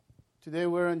Today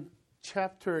we're on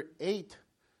chapter 8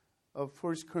 of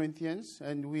 1 Corinthians,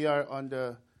 and we are on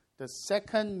the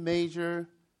second major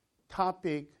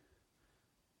topic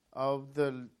of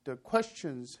the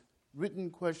questions,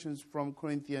 written questions from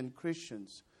Corinthian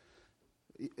Christians.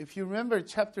 If you remember,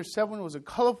 chapter 7 was a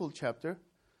colorful chapter,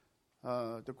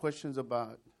 the questions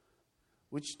about,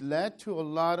 which led to a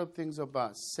lot of things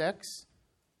about sex,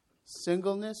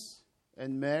 singleness,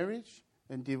 and marriage,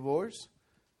 and divorce.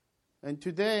 And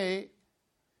today,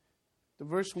 the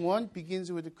verse 1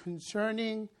 begins with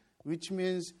concerning, which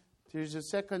means there's a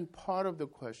second part of the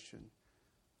question.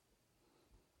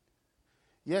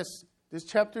 Yes, this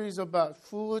chapter is about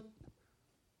food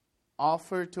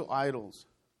offered to idols.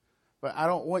 But I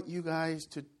don't want you guys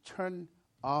to turn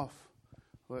off.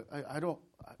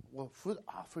 Food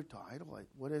offered to idols,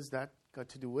 what has that got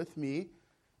to do with me?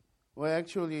 Well,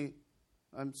 actually,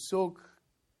 I'm so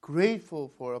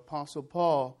grateful for Apostle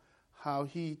Paul, how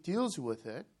he deals with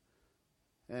it.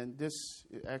 And this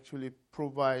actually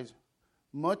provides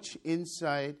much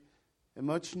insight and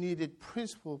much needed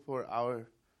principle for our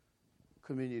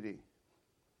community.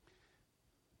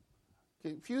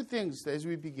 Okay, a few things as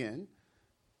we begin.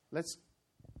 Let's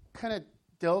kind of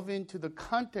delve into the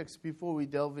context before we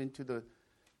delve into the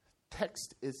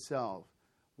text itself.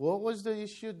 What was the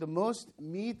issue? The most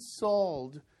meat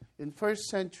sold in first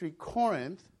century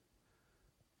Corinth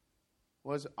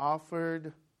was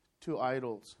offered to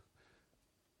idols.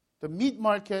 The meat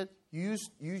market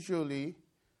usually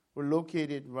were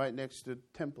located right next to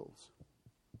temples.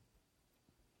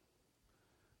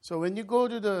 So when you go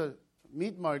to the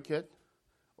meat market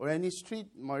or any street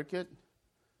market,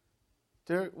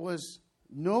 there was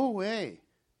no way,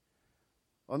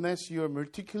 unless you're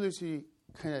meticulously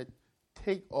kind of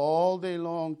take all day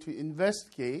long to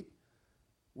investigate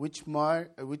which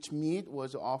meat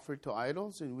was offered to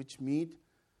idols and which meat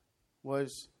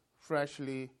was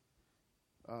freshly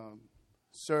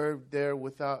served there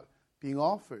without being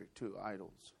offered to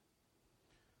idols.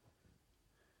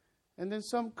 And then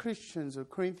some Christians, or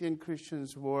Corinthian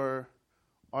Christians, were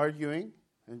arguing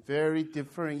and very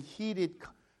differing, heated,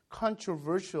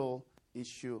 controversial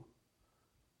issue.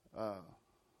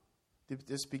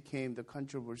 This became the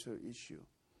controversial issue.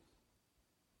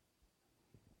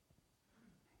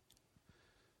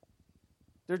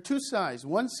 There are two sides.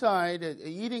 One side,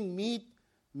 eating meat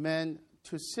meant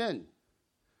to sin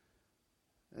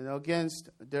and against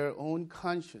their own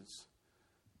conscience.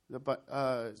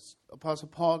 Apostle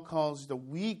Paul calls the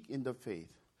weak in the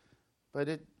faith.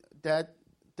 But that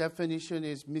definition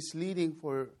is misleading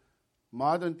for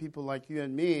modern people like you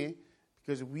and me,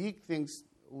 because we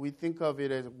think of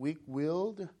it as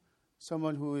weak-willed,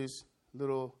 someone who is a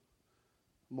little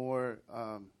more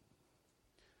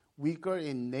weaker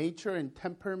in nature and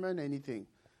temperament, anything.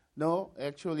 No,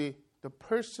 actually, the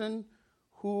person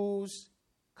whose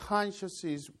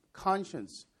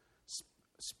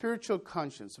spiritual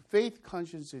conscience, faith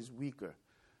conscience is weaker.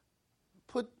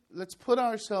 Let's put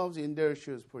ourselves in their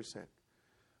shoes for a sec.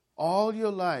 All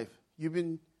your life, you've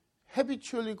been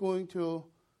habitually going to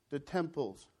the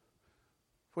temples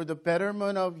for the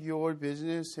betterment of your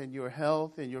business and your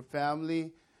health and your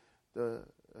family.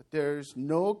 There's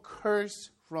no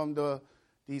curse from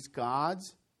these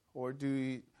gods or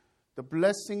the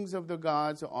blessings of the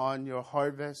gods on your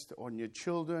harvest, on your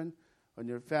children, on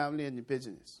your family and your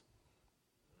business.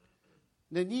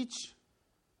 Then each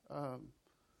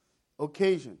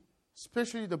occasion,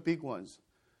 especially the big ones,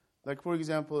 like for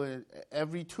example,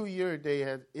 every 2 years they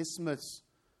have Isthmus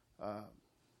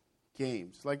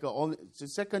games, like it's the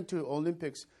second to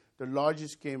Olympics, the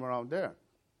largest game around there.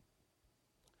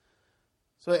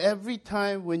 So every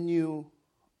time when you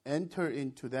enter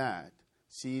into that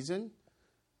season,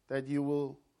 that you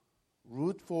will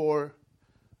root for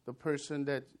the person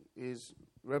that is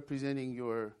representing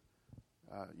your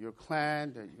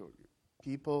clan and your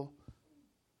people.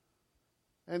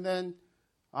 And then,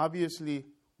 obviously,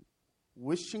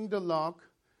 wishing the luck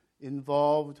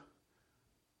involved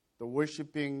the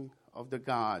worshiping of the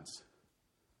gods.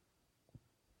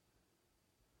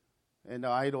 And the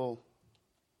idol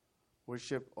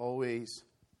worship always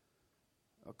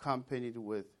accompanied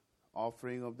with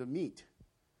offering of the meat.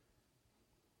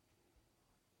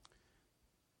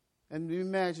 And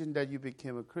imagine that you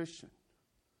became a Christian.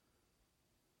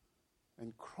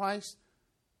 And Christ,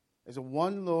 as a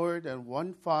one Lord and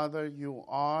one Father, you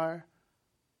are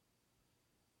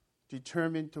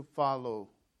determined to follow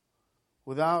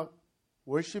without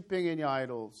worshiping any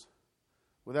idols,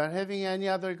 without having any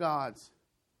other gods,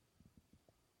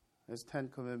 as Ten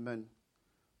Commandments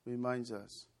reminds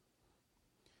us.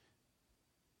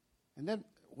 And then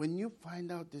when you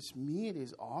find out this meat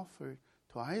is offered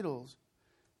to idols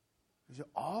is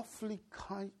awfully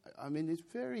it's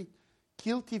very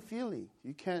guilty feeling.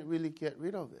 You can't really get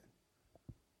rid of it.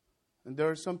 And there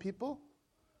are some people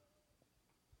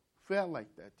who felt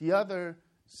like that. The other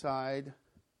side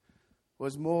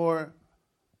was more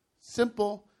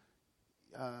simple,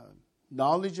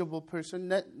 knowledgeable person.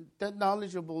 That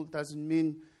knowledgeable doesn't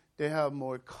mean they have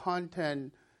more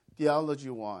content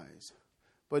theology-wise.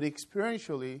 But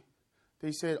experientially,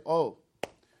 they said,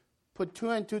 put 2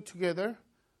 and 2 together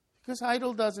because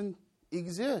idol doesn't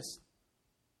exist.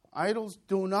 Idols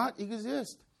do not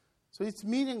exist. So it's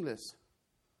meaningless.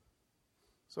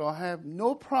 So I have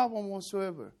no problem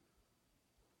whatsoever.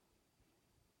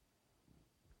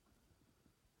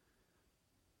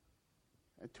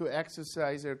 To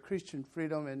exercise their Christian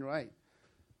freedom and right.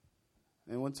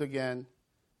 And once again,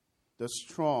 the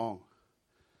strong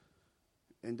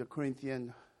in the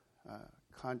Corinthian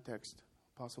context,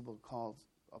 Apostle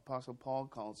Paul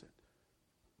calls it.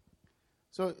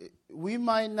 So we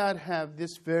might not have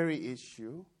this very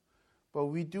issue, but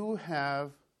we do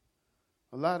have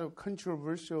a lot of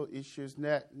controversial issues,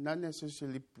 not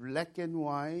necessarily black and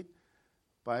white,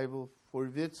 Bible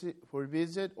forbids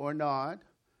it or not,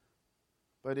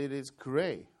 but it is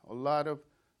gray. A lot of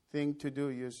thing to do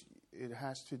is it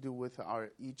has to do with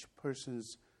each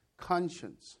person's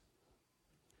conscience.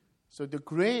 So the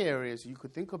gray areas you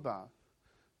could think about,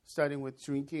 starting with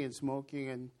drinking and smoking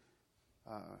and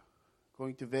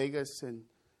going to Vegas and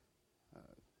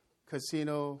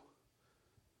casino,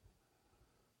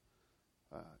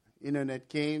 internet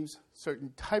games,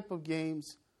 certain type of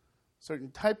games, certain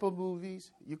type of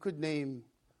movies. You could name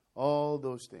all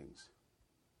those things.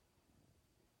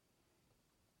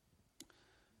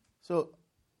 So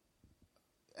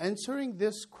answering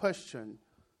this question,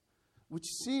 which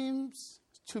seems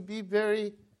to be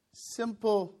very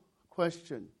simple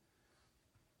question,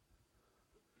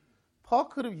 Paul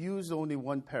could have used only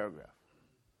one paragraph.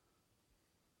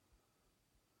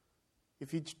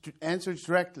 If he answers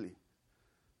directly.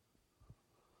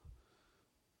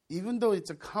 Even though it's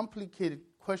a complicated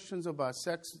questions about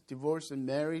sex, divorce, and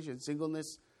marriage and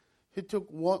singleness, he took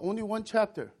only one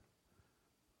chapter.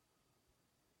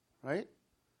 Right?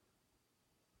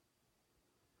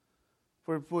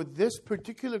 For this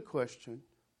particular question,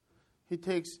 he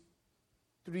takes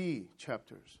 3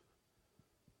 chapters.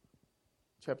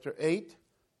 Chapter 8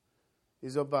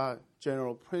 is about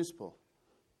general principle.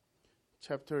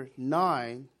 Chapter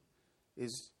 9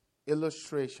 is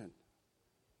illustration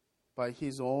by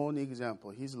his own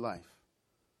example, his life.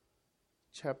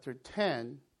 Chapter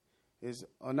 10 is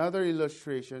another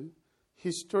illustration,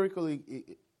 historical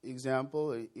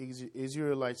example,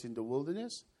 Israelites in the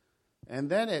wilderness.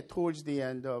 And then towards the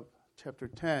end of chapter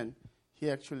 10, he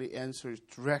actually answers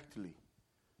directly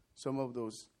some of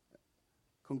those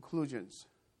conclusions.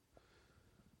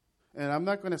 And I'm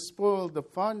not going to spoil the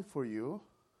fun for you.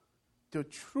 The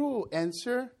true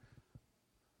answer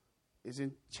is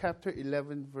in chapter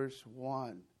 11, verse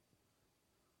 1.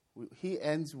 He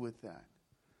ends with that.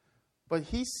 But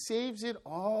he saves it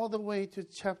all the way to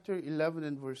chapter 11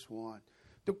 and verse 1.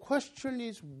 The question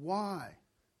is why?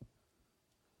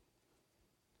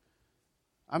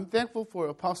 I'm thankful for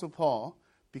Apostle Paul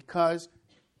because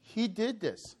he did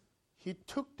this. He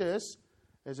took this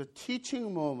as a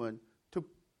teaching moment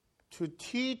to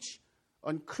teach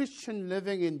on Christian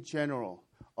living in general,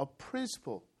 a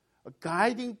principle, a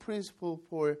guiding principle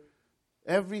for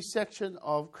every section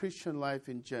of Christian life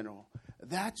in general.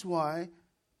 That's why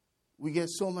we get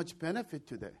so much benefit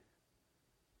today.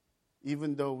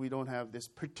 Even though we don't have this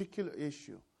particular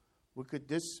issue,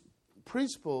 these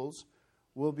principles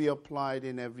will be applied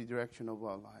in every direction of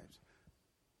our lives.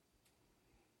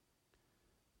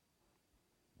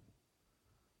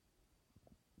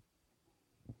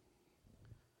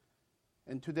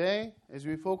 And today, as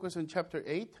we focus on chapter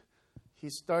 8, he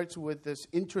starts with this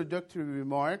introductory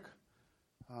remark,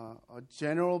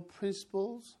 general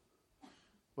principles.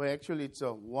 Well, actually, it's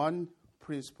one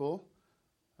principle.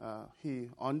 He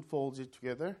unfolds it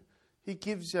together. He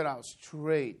gives it out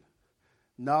straight.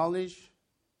 Knowledge,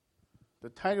 the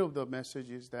title of the message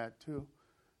is that too.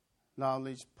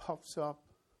 Knowledge puffs up,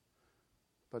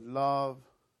 but love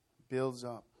builds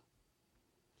up.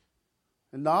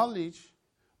 And knowledge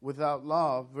without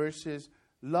love versus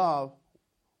love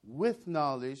with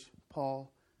knowledge,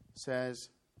 Paul says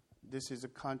this is a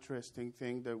contrasting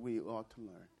thing that we ought to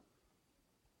learn.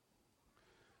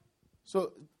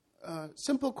 So,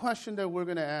 simple question that we're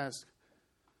going to ask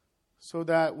so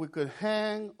that we could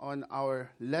hang on our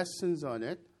lessons on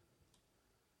it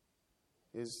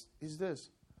is this.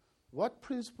 What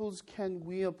principles can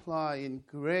we apply in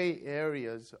gray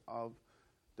areas of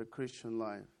the Christian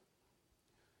life.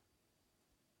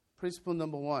 Principle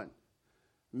number 1,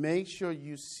 make sure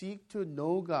you seek to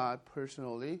know God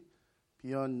personally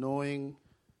beyond knowing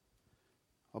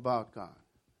about God.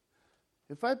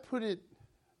 If I put it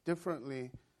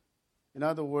differently, in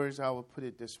other words, I will put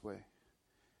it this way.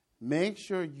 Make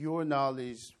sure your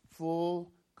knowledge is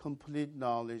full, complete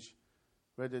knowledge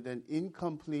rather than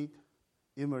incomplete,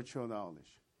 immature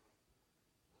knowledge.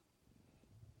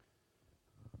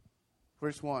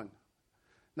 Verse 1.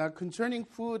 Now concerning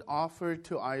food offered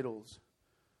to idols,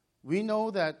 we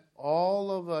know that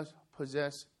all of us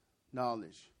possess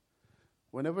knowledge.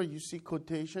 Whenever you see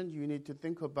quotation, you need to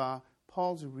think about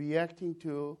Paul's reacting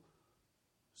to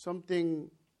something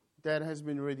that has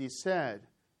been already said.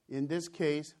 In this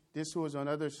case, this was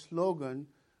another slogan,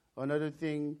 another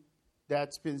thing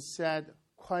that's been said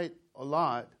quite a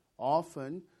lot,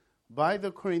 often, by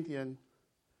the Corinthian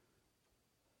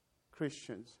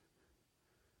Christians.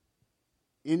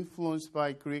 Influenced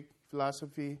by Greek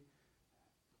philosophy,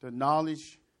 the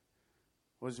knowledge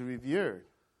was revered.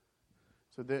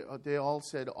 So they all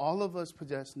said, all of us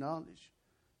possess knowledge.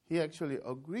 He actually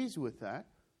agrees with that.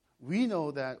 We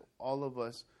know that all of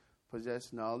us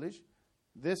possess knowledge.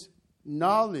 This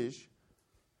knowledge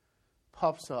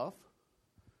puffs up,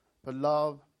 but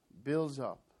love builds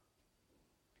up.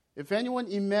 If anyone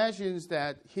imagines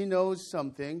that he knows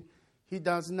something, he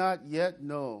does not yet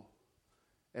know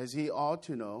as he ought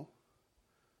to know.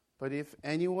 But if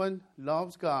anyone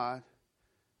loves God,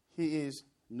 he is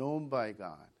known by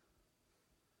God.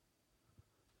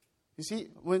 You see,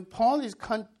 when Paul is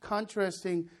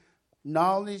contrasting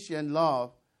knowledge and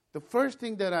love, the first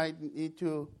thing that I need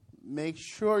to make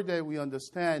sure that we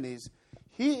understand is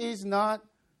he is not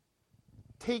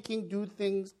taking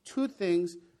two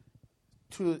things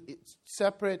to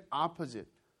separate opposite.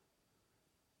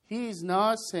 He is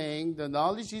not saying the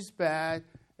knowledge is bad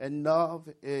and love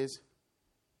is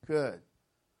good.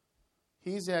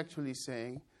 He's actually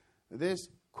saying this,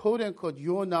 quote unquote,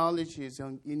 your knowledge is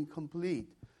incomplete.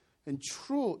 And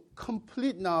true,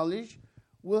 complete knowledge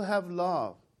will have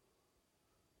love.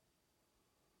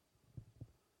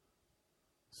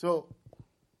 So,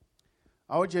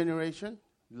 our generation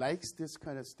likes this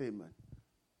kind of statement,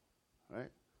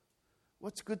 right?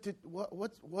 What's good to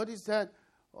what is that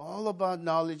all about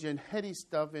knowledge and heady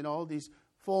stuff and all these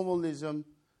formalism?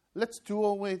 Let's do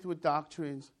away with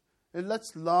doctrines and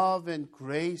let's love and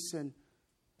grace, and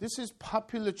this is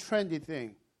popular trendy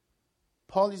thing.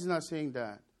 Paul is not saying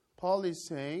that. Paul is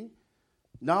saying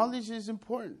knowledge is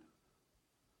important.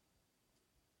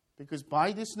 Because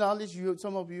by this knowledge,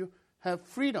 some of you have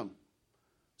freedom.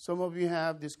 Some of you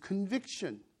have this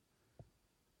conviction.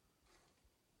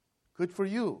 Good for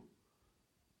you.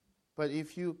 But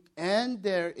if you end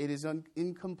there, it is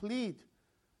incomplete.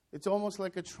 It's almost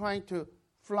like trying to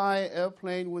fly an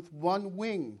airplane with one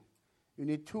wing. You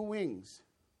need two wings.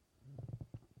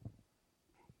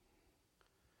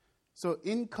 So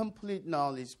incomplete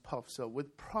knowledge puffs up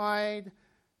with pride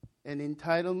and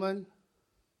entitlement,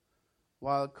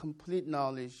 while complete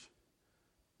knowledge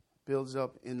builds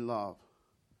up in love.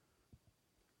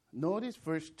 Notice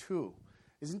verse 2.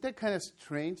 Isn't that kind of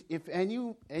strange? If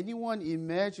anyone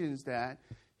imagines that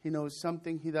he knows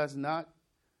something he does not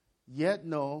yet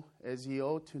know as he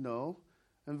ought to know.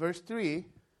 And verse 3,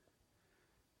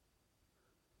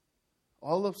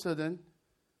 all of a sudden,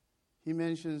 he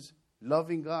mentions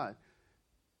loving God.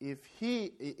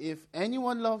 If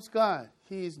anyone loves God,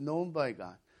 he is known by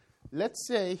God. Let's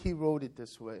say he wrote it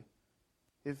this way.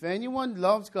 If anyone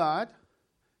loves God,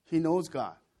 he knows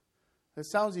God. That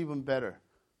sounds even better.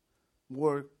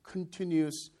 More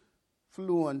continuous,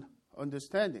 fluent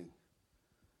understanding.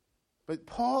 But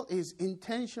Paul is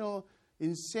intentional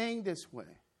in saying this way.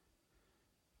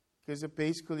 Because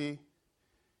basically,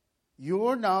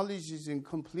 your knowledge is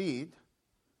incomplete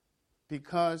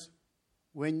because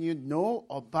when you know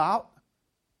about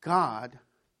God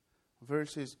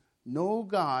versus know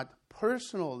God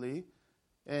personally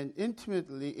and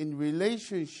intimately in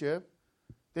relationship,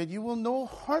 that you will know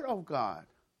heart of God.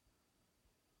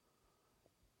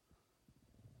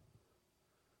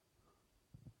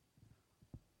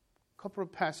 A couple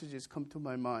of passages come to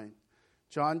my mind.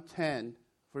 John 10,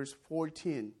 verse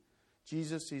 14.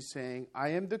 Jesus is saying, I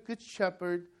am the good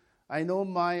shepherd. I know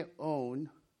my own,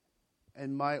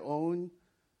 and my own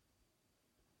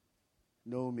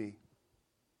know me.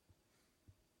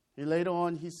 And later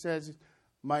on, he says,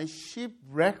 my sheep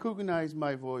recognize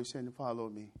my voice and follow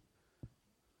me.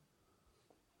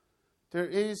 There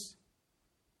is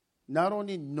not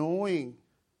only knowing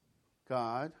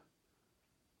God,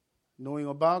 knowing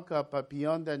about God, but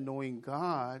beyond that knowing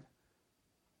God,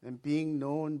 and being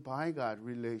known by God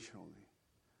relationally.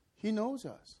 He knows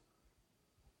us.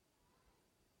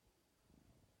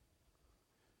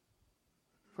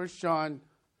 1 John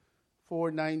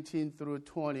 4:19 through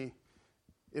 20.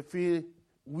 If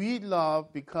we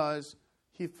love because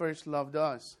He first loved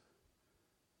us.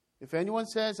 If anyone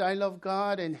says, I love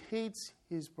God and hates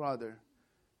his brother,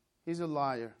 he's a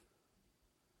liar.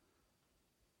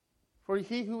 For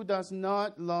he who does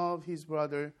not love his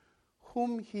brother,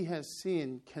 whom he has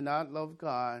seen, cannot love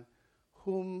God,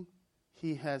 whom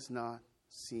he has not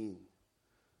seen.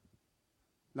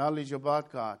 Knowledge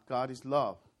about God. God is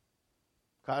love.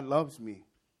 God loves me.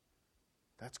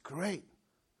 That's great.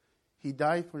 He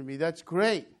died for me. That's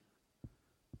great.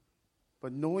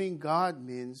 But knowing God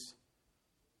means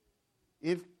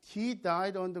if He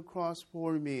died on the cross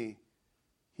for me,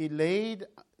 He laid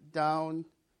down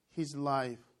His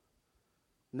life,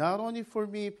 not only for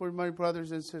me, for my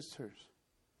brothers and sisters.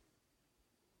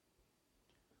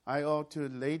 I ought to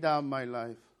lay down my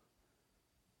life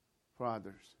for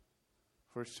others.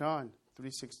 1 John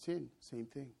 3:16, same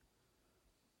thing.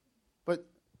 But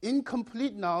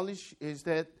incomplete knowledge is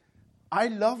that I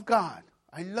love God.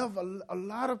 I love a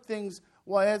lot of things.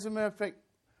 Well, as a matter of fact,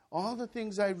 all the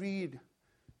things I read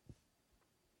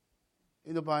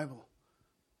in the Bible.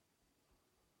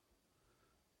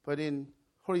 But in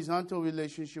horizontal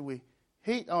relationship, we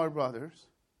hate our brothers.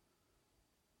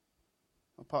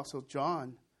 Apostle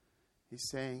John is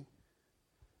saying,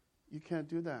 you can't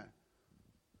do that.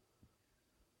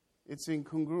 It's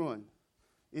incongruent.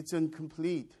 It's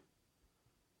incomplete.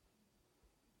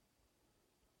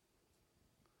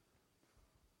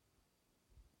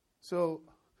 So,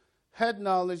 head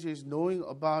knowledge is knowing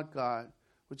about God,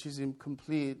 which is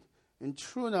incomplete. And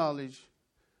true knowledge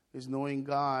is knowing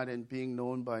God and being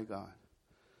known by God.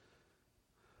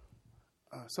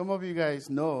 Some of you guys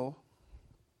know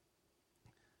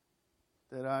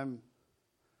that I'm,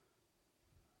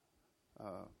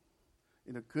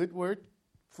 in a good word,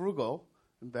 frugal,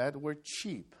 and bad word,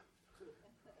 cheap.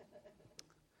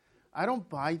 I don't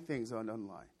buy things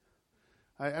online.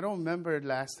 I don't remember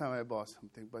last time I bought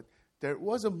something, but there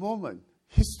was a moment,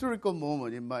 historical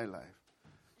moment in my life.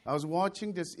 I was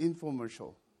watching this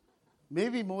infomercial,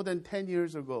 maybe more than 10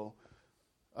 years ago.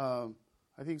 I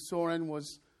think Soren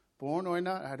was born or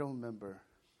not, I don't remember.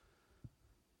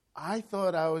 I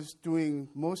thought I was doing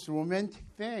most romantic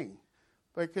thing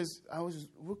because I was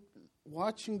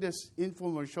watching this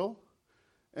infomercial,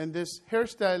 and this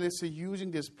hairstylist is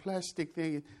using this plastic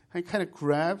thing and kind of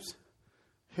grabs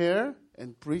hair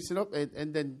and brings it up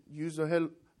and then use a hair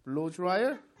blow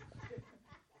dryer.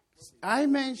 I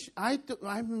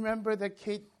remember that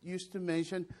Kate used to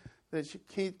mention that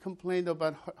Kate complained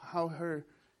about how her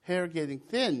hair getting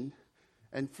thin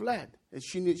and flat, and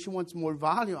she wants more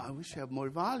volume. I wish I had more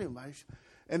volume.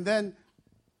 And then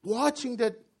watching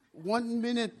that 1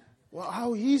 minute,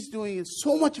 how he's doing it,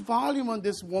 so much volume on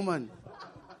this woman.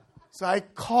 So I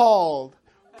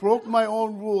broke my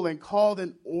own rule and called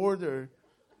and ordered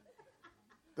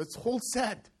this whole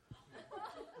set.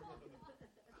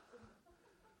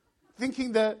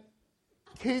 Thinking that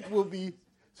Kate will be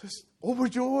just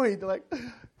overjoyed, like,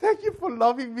 thank you for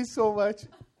loving me so much.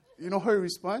 You know her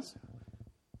response?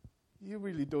 You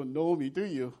really don't know me, do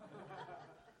you?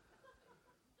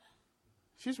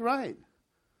 She's right.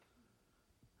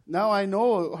 Now I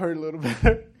know her a little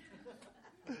better.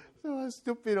 So how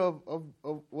stupid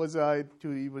was I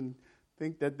to even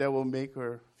think that will make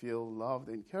her feel loved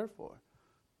and cared for.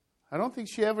 I don't think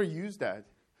she ever used that.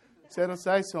 Set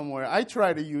aside somewhere. I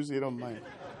try to use it on mine.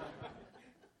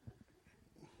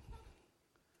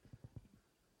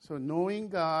 So knowing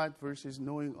God versus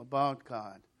knowing about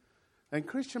God. And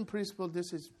Christian principle,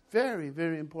 this is very,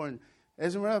 very important.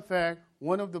 As a matter of fact,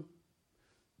 one of the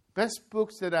best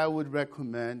books that I would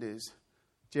recommend is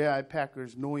J.I.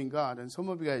 Packer's Knowing God. And some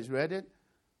of you guys read it.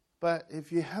 But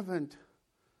if you haven't,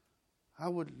 I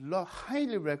would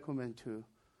highly recommend to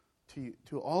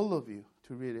all of you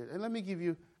to read it. And let me give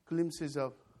you glimpses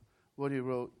of what he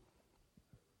wrote.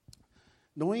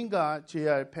 Knowing God,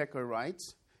 J.I. Packer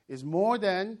writes, is more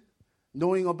than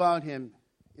knowing about Him.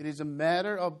 It is a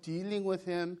matter of dealing with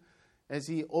Him as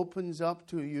He opens up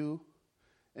to you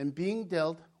and being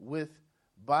dealt with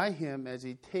by Him as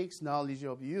He takes knowledge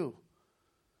of you.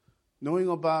 Knowing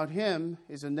about Him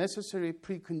is a necessary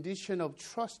precondition of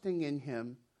trusting in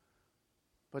Him,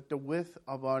 but the width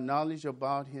of our knowledge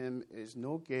about Him is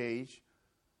no gauge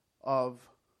of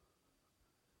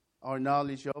our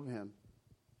knowledge of Him.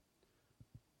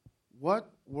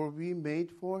 What were we made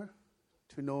for?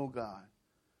 To know God.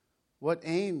 What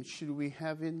aim should we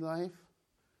have in life?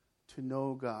 To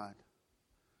know God.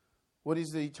 What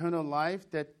is the eternal life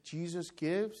that Jesus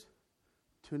gives?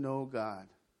 To know God.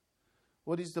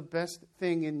 What is the best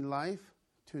thing in life?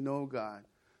 To know God.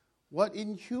 What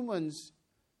in humans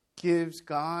gives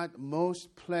God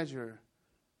most pleasure?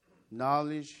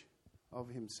 Knowledge of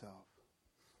himself.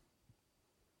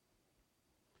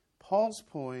 Paul's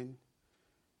point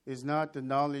is not the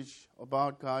knowledge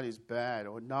about God is bad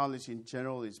or knowledge in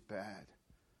general is bad.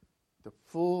 The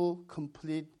full,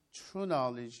 complete, true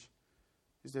knowledge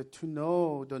is that to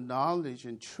know the knowledge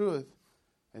and truth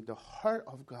and the heart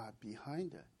of God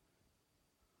behind it.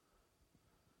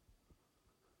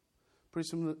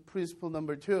 Principle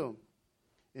number 2.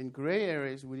 In gray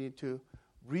areas, we need to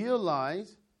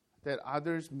realize that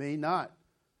others may not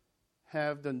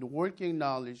have the working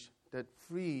knowledge that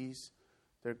frees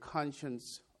their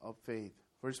conscience of faith.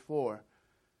 Verse 4.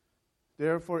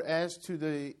 Therefore, as to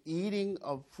the eating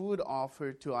of food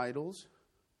offered to idols,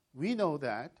 we know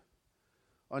that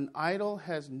an idol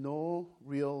has no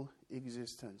real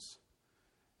existence,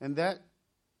 and that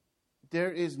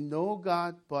there is no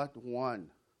God but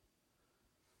one.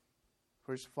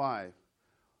 Verse 5.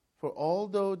 For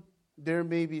although there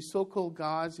may be so-called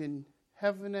gods in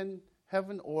heaven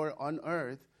or on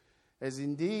earth, as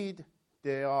indeed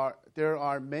there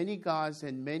are many gods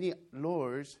and many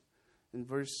lords. And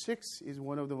verse 6 is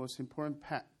one of the most important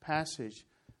passage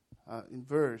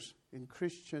in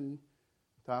Christian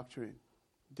doctrine.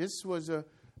 This was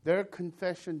their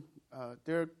confession,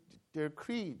 their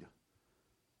creed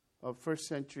of first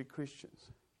century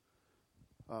Christians.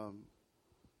 On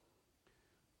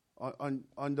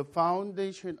the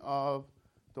foundation of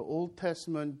the Old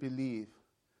Testament belief,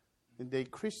 and they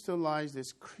crystallized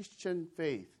this Christian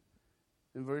faith.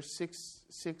 In verse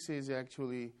 6 is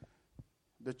actually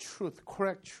the truth,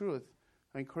 correct truth,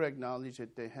 and correct knowledge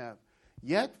that they have.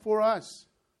 Yet for us,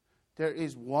 there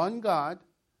is one God,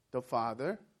 the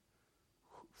Father,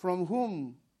 from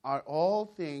whom are all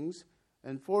things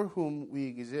and for whom we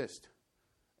exist,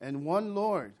 and one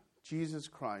Lord, Jesus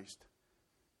Christ,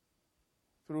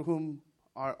 through whom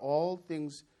are all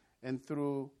things and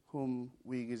through whom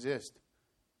we exist.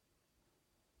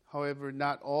 However,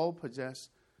 not all possess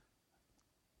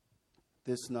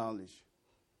this knowledge.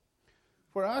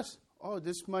 For us,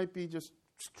 this might be just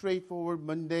straightforward,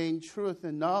 mundane truth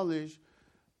and knowledge.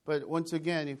 But once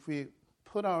again, if we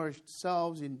put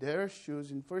ourselves in their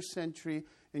shoes in first century,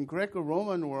 in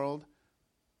Greco-Roman world,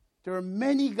 there are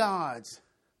many gods.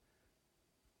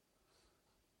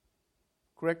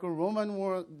 Greco-Roman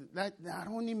world, that not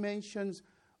only mentions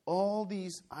all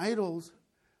these idols,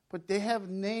 but they have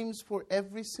names for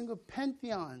every single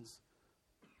pantheons.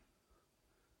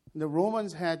 The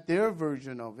Romans had their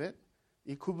version of it,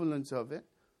 equivalents of it.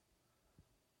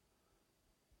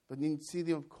 But in the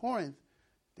city of Corinth,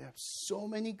 they have so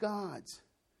many gods.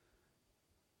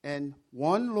 And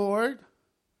one Lord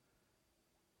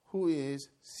who is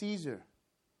Caesar.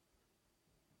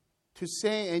 To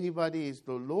say anybody is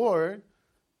the Lord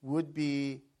would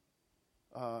be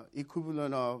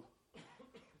equivalent of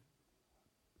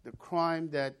the crime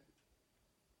that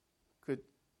could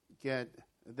get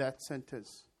that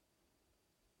sentence.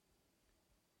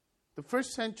 The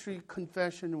first century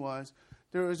confession was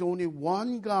there is only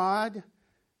one God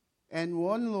and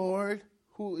one Lord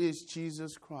who is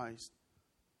Jesus Christ,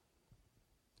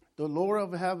 the Lord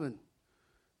of heaven,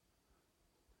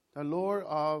 the Lord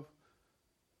of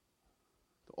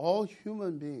all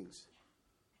human beings.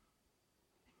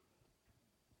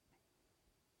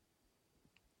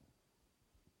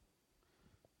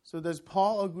 So does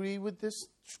Paul agree with this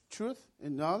truth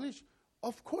and knowledge?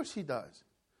 Of course he does.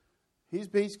 He's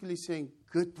basically saying,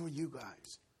 good for you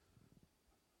guys.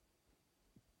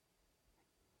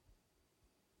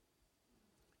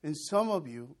 And some of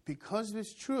you, because of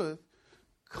this truth,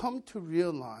 come to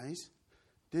realize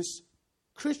this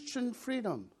Christian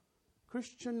freedom,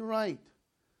 Christian right.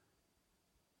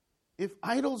 If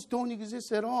idols don't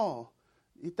exist at all,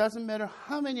 it doesn't matter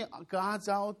how many gods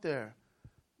out there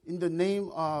in the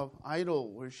name of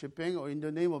idol worshiping or in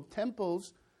the name of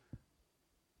temples,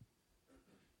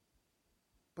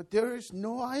 but there is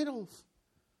no idols.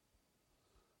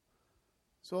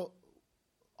 So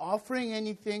offering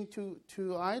anything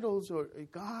to idols or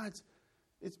gods,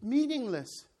 it's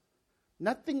meaningless.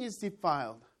 Nothing is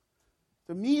defiled.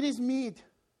 The meat is meat.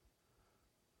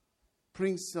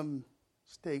 Bring some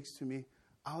steaks to me.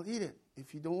 I'll eat it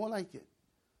if you don't like it.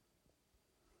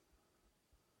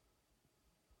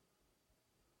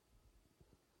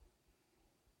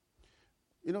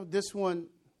 You know, this one,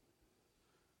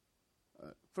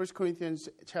 1 Corinthians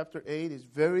chapter 8 is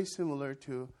very similar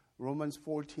to Romans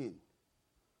 14.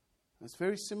 It's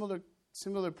very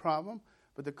similar problem,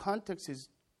 but the context is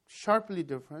sharply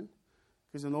different,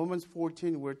 because in Romans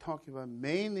 14 we're talking about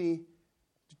mainly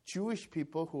the Jewish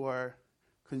people who are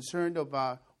concerned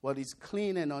about what is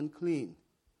clean and unclean,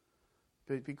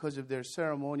 but because of their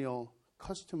ceremonial,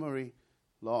 customary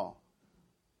law.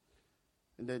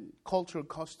 And then cultural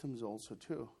customs also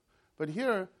too. But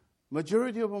here,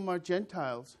 majority of them are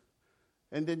Gentiles.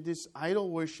 And then this idol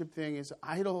worship thing is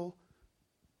idol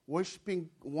worshiping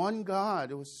one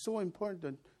God. It was so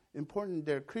important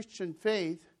their Christian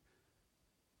faith.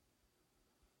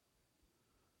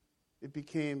 It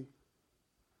became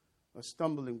a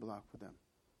stumbling block for them.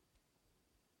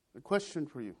 A question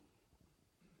for you.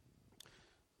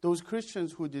 Those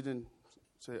Christians who didn't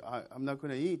say, I'm not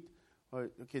going to eat, or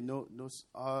okay,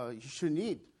 you shouldn't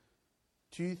eat.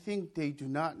 Do you think they do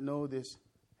not know this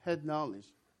head knowledge?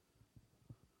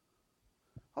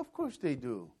 Of course they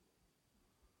do.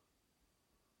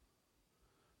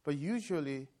 But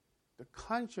usually the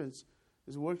conscience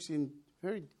works in a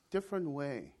very different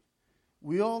way.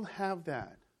 We all have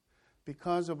that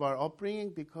because of our upbringing,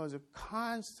 because of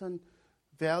constant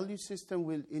value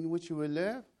system in which we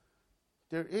live.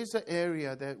 There is an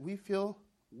area that we feel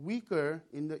weaker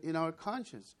in our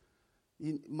conscience.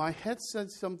 My head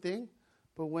says something,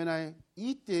 but when I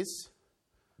eat this,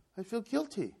 I feel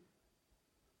guilty.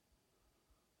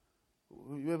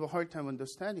 You have a hard time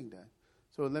understanding that.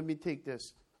 So let me take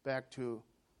this back to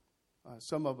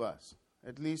some of us.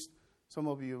 At least some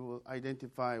of you will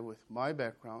identify with my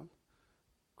background.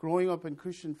 Growing up in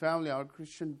Christian family, our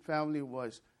Christian family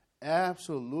was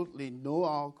absolutely no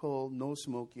alcohol, no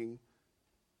smoking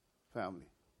family.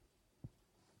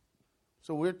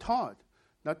 So we're taught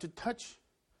not to touch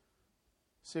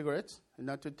cigarettes and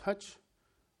not to touch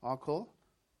alcohol.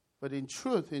 But in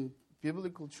truth, in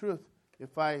biblical truth,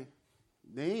 if I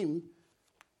name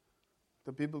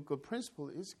the biblical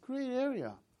principle, it's a great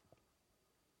area.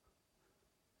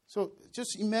 So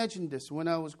just imagine this. When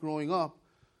I was growing up,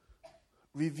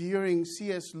 revering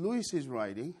C.S. Lewis's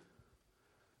writing,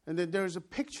 and then there's a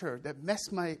picture that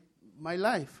messed my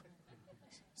life.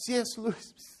 C.S.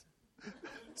 Lewis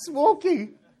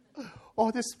smoking. Oh,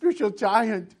 the spiritual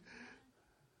giant.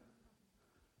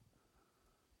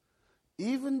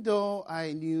 Even though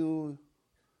I knew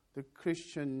the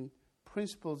Christian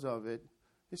principles of it,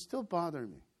 it still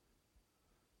bothered me.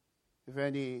 If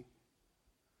any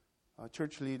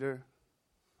church leader,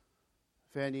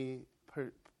 if any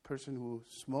person who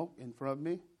smoked in front of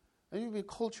me, and even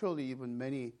culturally, even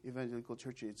many evangelical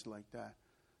churches, it's like that.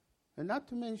 And not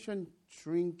to mention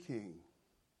drinking.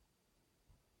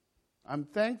 I'm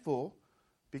thankful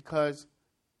because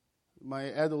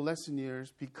my adolescent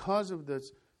years, because of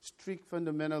this strict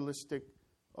fundamentalistic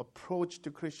approach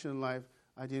to Christian life,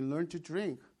 I didn't learn to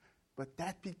drink. But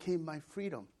that became my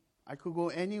freedom. I could go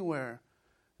anywhere.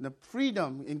 And the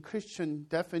freedom in Christian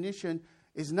definition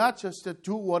is not just to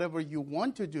do whatever you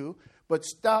want to do, but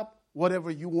stop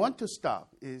whatever you want to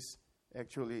stop is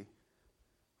actually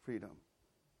freedom.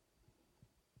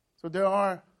 So there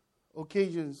are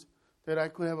occasions that I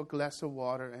could have a glass of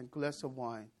water and glass of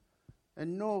wine,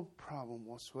 and no problem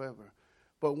whatsoever.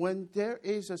 But when there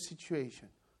is a situation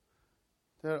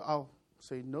that I'll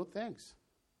say, no thanks.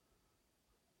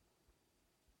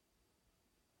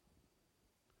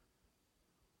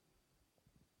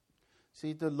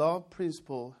 See, the love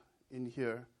principle in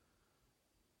here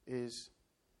is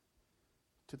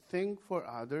to think for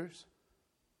others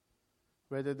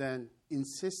rather than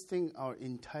insisting our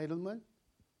entitlement.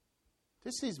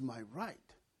 This is my right.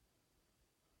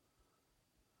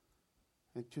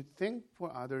 And to think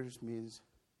for others means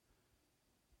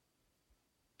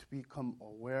to become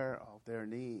aware of their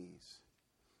needs.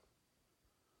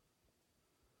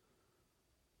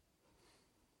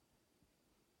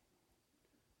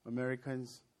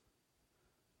 Americans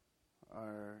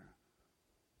are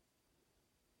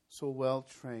so well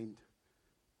trained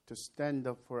to stand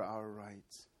up for our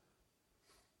rights.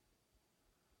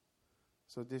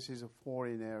 So this is a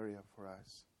foreign area for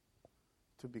us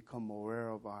to become aware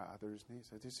of our others' needs.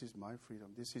 So this is my freedom.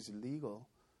 This is legal.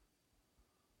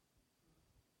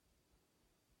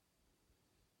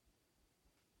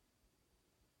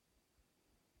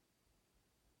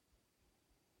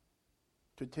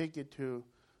 To take it to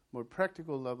more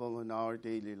practical level in our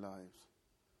daily lives.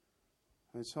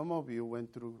 And some of you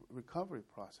went through recovery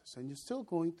process, and you're still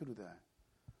going through that.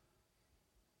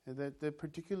 And that the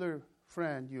particular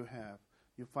friend you have,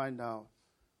 you find out,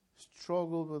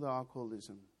 struggled with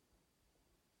alcoholism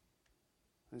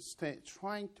and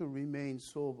trying to remain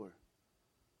sober.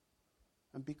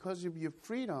 And because of your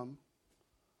freedom,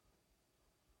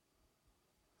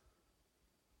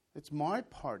 it's my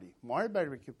party, my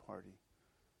barbecue party.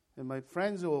 And my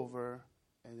friends over,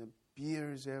 and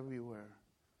beers everywhere,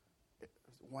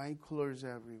 wine coolers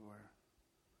everywhere.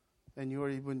 And you are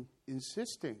even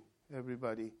insisting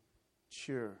everybody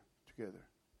cheer together.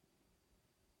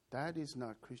 That is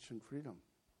not Christian freedom.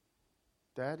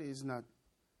 That is not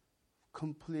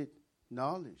complete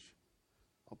knowledge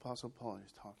Apostle Paul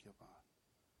is talking about.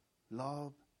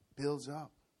 Love builds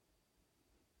up.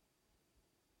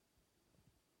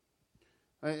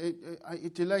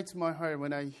 It delights my heart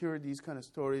when I hear these kind of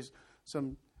stories.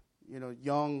 Some,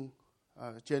 young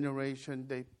generation,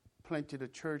 they planted a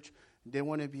church. They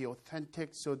want to be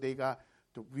authentic, so they got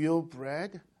the real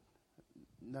bread.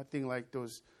 Nothing like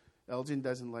those. Elgin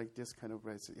doesn't like this kind of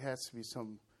bread. It has to be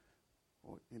some,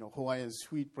 Hawaiian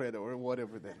sweet bread or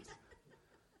whatever that is.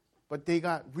 But they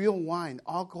got real wine,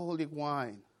 alcoholic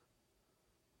wine.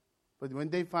 But when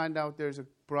they find out there's a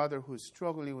brother who's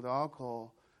struggling with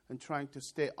alcohol and trying to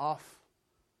stay off,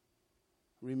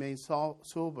 remain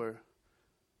sober,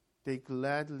 they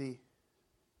gladly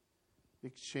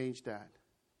exchange that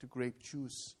to grape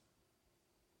juice.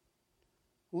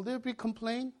 Will there be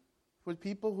complaint for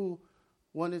people who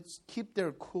want to keep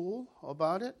their cool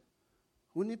about it?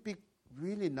 Wouldn't it be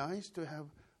really nice to have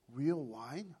real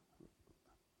wine?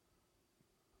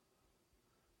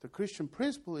 The Christian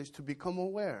principle is to become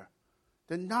aware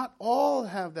that not all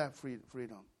have that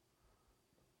freedom.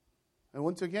 And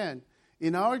once again,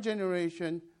 in our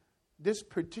generation, this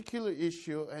particular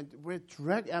issue and with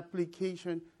direct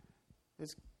application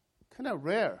is kind of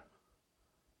rare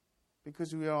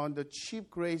because we are on the cheap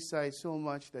grace side so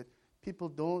much that people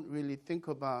don't really think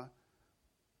about,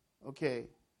 okay,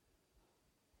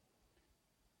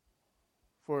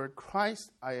 for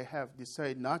Christ, I have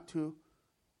decided not to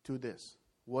do this,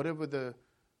 whatever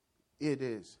it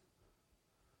is.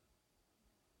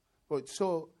 But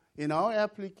so in our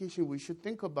application, we should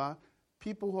think about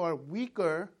people who are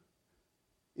weaker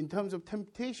in terms of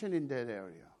temptation in that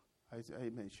area, as I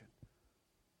mentioned.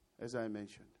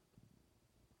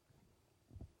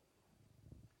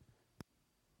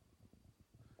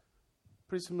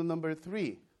 Principle number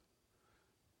 3.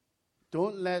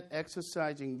 Don't let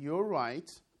exercising your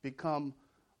rights become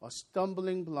a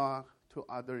stumbling block to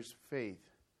others' faith.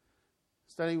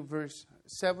 Starting verse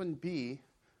 7b,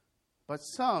 but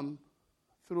some,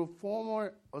 through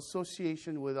former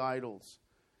association with idols,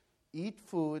 eat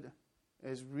food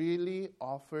as really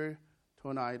offered to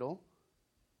an idol,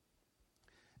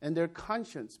 and their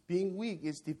conscience, being weak,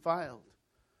 is defiled.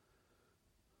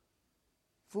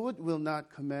 Food will not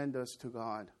commend us to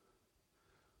God.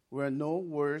 We are no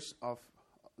worse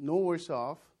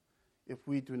off if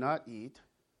we do not eat,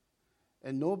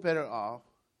 and no better off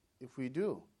if we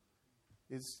do.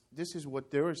 This is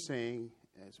what they were saying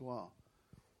as well.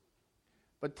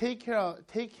 But take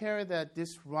care that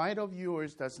this right of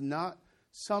yours does not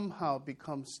somehow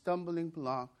become stumbling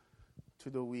block to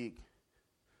the weak.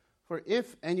 For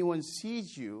if anyone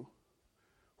sees you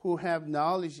who have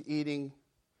knowledge eating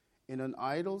in an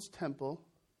idol's temple,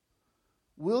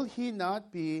 will he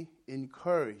not be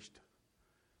encouraged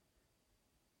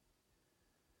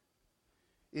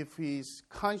if his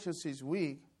conscience is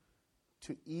weak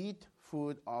to eat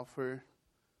food offered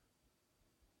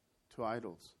to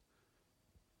idols?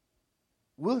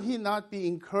 Will he not be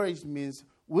encouraged means,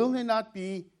 will he not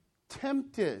be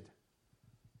tempted,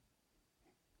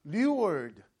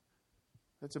 lured?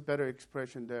 That's a better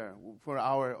expression there for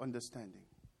our understanding.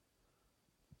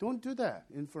 Don't do that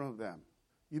in front of them.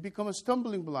 You become a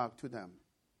stumbling block to them.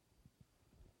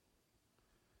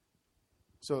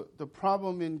 So the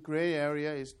problem in gray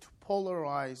area is to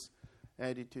polarize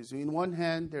attitudes. In one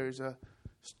hand, there's a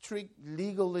strict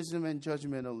legalism and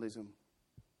judgmentalism.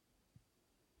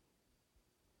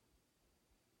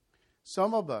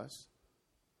 Some of us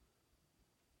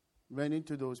ran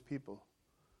into those people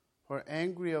who are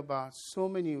angry about so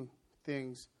many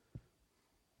things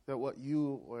that what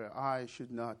you or I should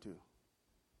not do.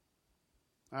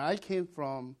 I came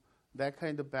from that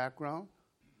kind of background.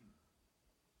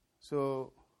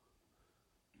 So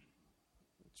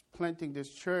planting this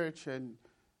church and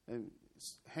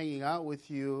hanging out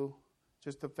with you,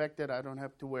 just the fact that I don't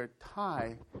have to wear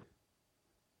tie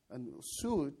and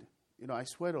suit, I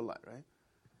sweat a lot, right?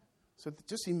 So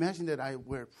just imagine that I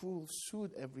wear full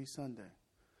suit every Sunday.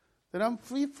 That I'm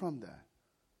free from that.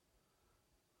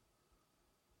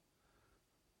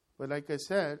 But like I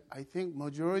said, I think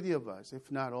majority of us,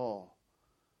 if not all,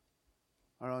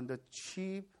 are on the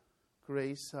cheap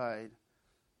grace side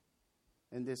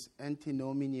and this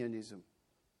antinomianism.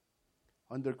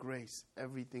 Under grace,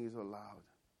 everything is allowed.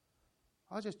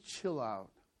 I'll just chill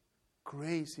out.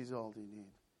 Grace is all they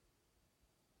need.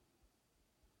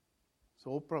 So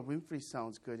Oprah Winfrey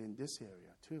sounds good in this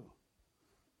area too.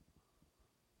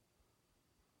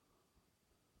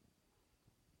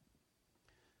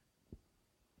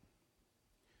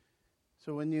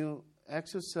 So when you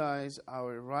exercise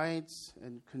our rights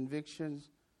and convictions,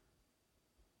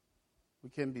 we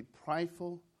can be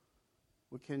prideful,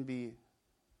 we can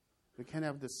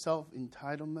have the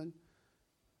self-entitlement,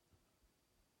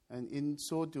 and in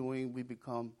so doing, we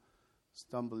become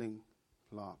stumbling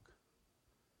block.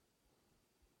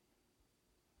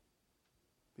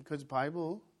 Because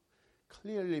Bible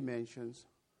clearly mentions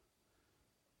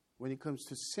when it comes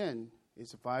to sin,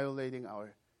 it's violating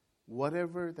our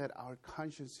whatever that our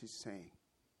conscience is saying.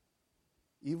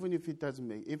 Even if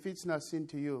if it's not sin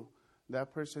to you,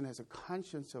 that person has a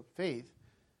conscience of faith,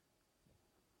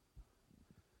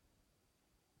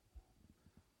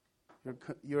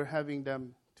 you're having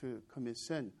them to commit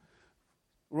sin.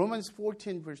 Romans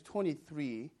 14 verse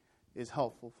 23 is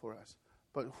helpful for us.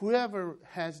 But whoever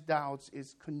has doubts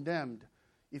is condemned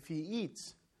if he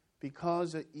eats,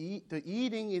 because the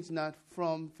eating is not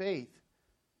from faith.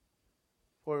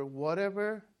 For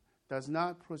whatever does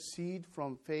not proceed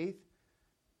from faith,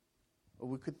 or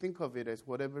we could think of it as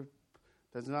whatever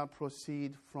does not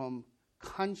proceed from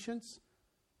conscience,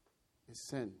 is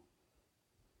sin.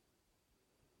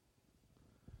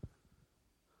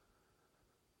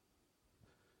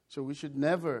 So we should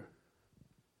never,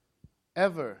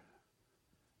 ever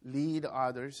lead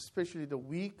others, especially the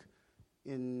weak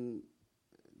in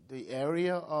the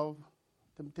area of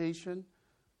temptation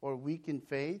or weak in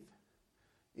faith,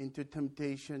 into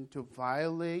temptation to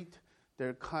violate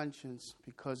their conscience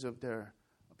because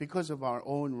of our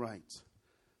own rights.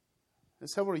 And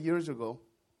several years ago,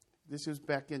 this was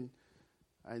back in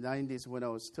the 90s when I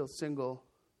was still single,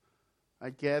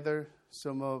 I gathered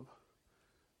some of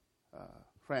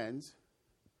friends,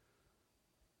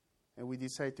 and we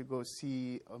decided to go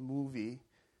see a movie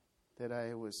that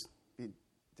I was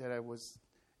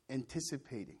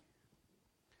anticipating.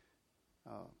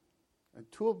 And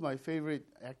two of my favorite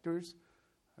actors,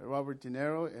 Robert De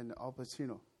Niro and Al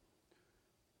Pacino,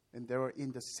 and they were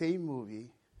in the same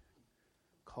movie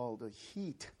called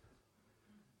Heat.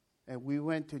 And we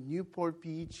went to Newport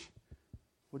Beach.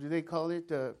 What do they call it?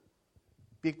 The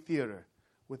big theater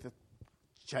with a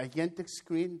gigantic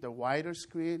screen, the wider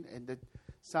screen, and the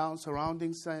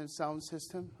surrounding sound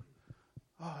system.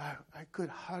 Oh, I could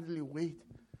hardly wait.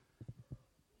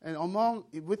 And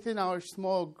within our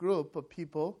small group of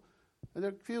people, there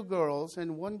are a few girls,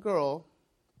 and one girl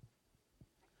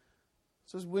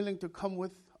was willing to come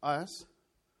with us.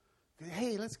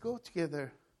 Hey, let's go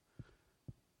together.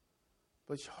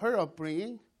 But her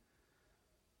upbringing,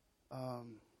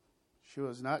 she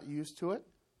was not used to it.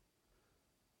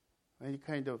 Any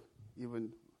kind of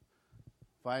even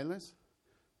violence.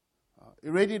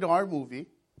 A rated R movie.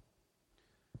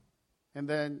 And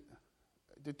then,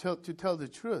 to tell the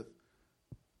truth,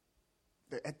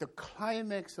 at the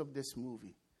climax of this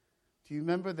movie, do you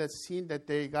remember that scene that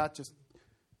they got just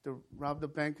to rob the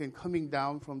bank and coming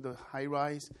down from the high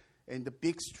rise and the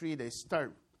big street, they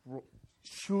start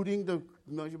shooting the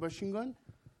machine gun?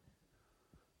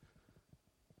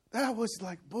 That was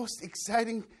like most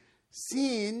exciting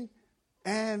scene,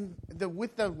 and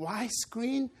with the wide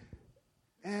screen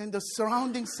and the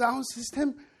surrounding sound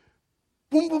system,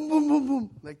 boom, boom, boom, boom,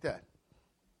 boom, like that.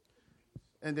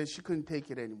 And then she couldn't take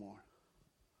it anymore.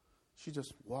 She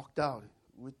just walked out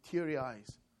with teary eyes.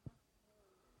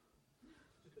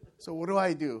 So what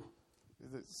do?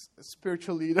 As a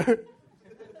spiritual leader,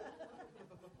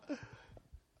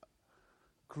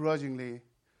 grudgingly,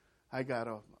 I got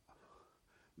up.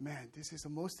 Man, this is the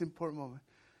most important moment.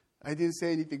 I didn't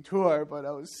say anything to her, but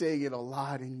I was saying it a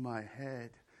lot in my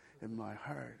head, in my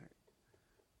heart.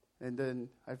 And then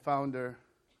I found her,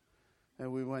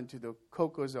 and we went to the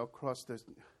Coco's across the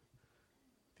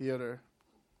theater.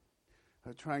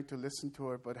 I'm trying to listen to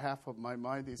her, but half of my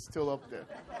mind is still up there.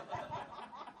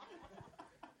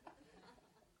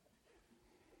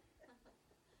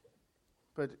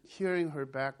 But hearing her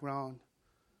background,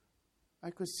 I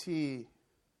could see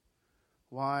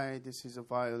why this is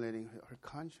violating her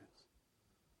conscience.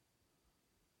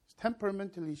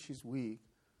 Temperamentally, she's weak,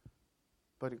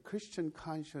 but a Christian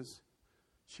conscience,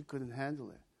 she couldn't handle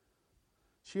it.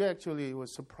 She actually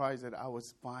was surprised that I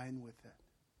was fine with it.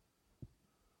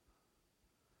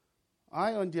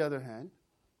 I, on the other hand,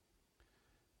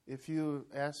 if you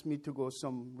ask me to go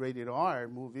some rated R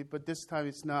movie, but this time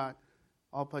it's not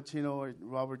Al Pacino or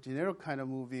Robert De Niro kind of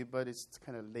movie, but it's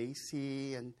kind of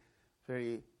lacy and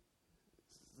very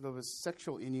sort of a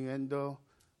sexual innuendo,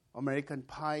 American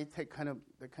Pie that kind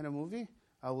of movie,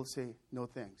 I will say no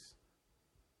thanks.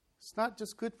 It's not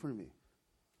just good for me.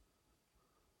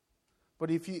 But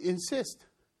if you insist,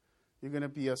 you're going to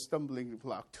be a stumbling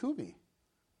block to me.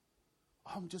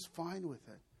 I'm just fine with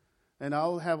it. And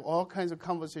I'll have all kinds of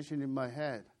conversation in my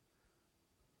head.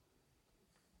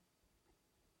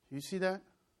 You see that?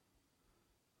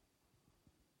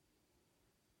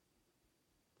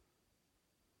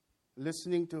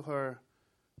 Listening to her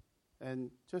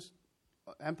and just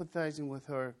empathizing with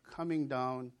her, coming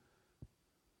down.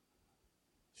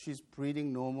 She's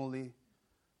breathing normally.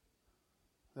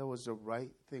 That was the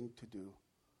right thing to do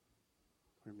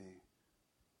for me.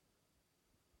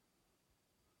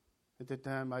 At the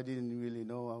time, I didn't really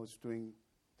know I was doing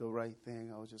the right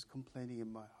thing. I was just complaining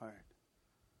in my heart.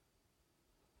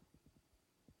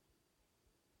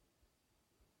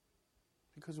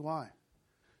 Because why?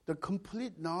 The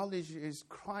complete knowledge is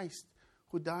Christ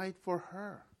who died for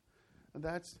her. And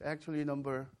that's actually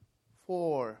number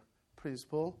 4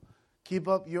 principle. Give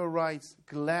up your rights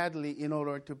gladly in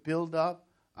order to build up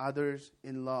others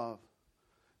in love.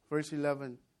 Verse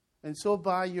 11. And so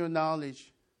by your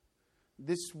knowledge,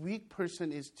 this weak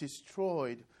person is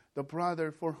destroyed, the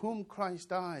brother for whom Christ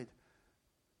died.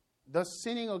 Thus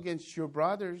sinning against your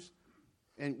brothers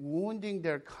and wounding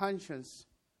their conscience,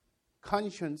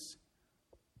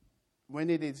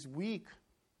 when it is weak,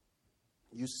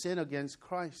 you sin against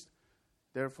Christ.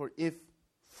 Therefore, if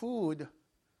food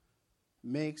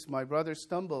makes my brother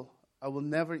stumble, I will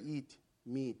never eat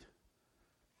meat,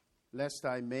 lest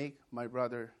I make my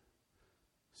brother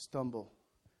stumble.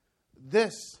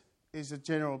 This is a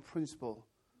general principle.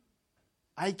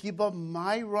 I give up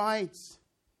my rights.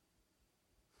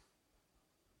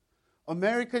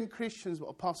 American Christians,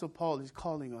 Apostle Paul is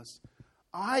calling us.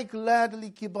 I gladly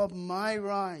give up my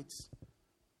rights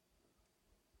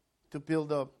to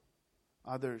build up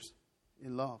others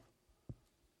in love.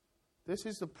 This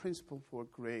is the principle for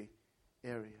gray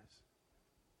areas.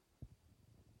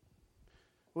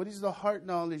 What is the heart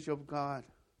knowledge of God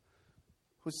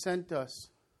who sent us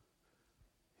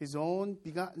His own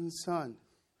begotten Son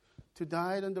to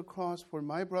die on the cross for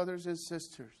my brothers and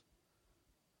sisters?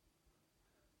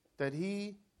 That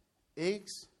He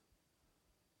aches,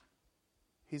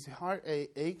 His heart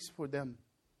aches for them.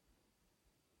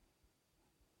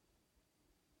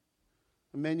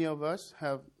 Many of us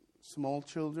have small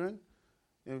children.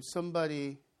 If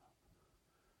somebody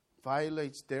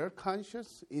violates their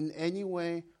conscience in any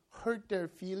way, hurt their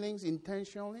feelings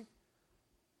intentionally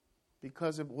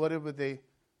because of whatever they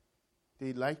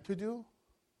like to do,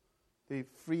 they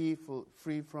free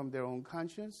from their own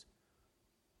conscience,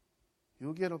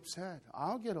 you'll get upset.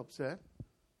 I'll get upset.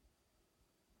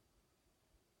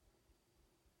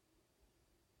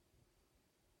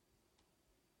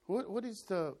 What is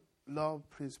the love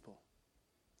principle?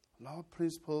 Love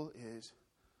principle is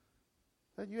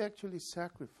that you actually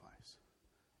sacrifice.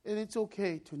 And it's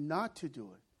okay to not to do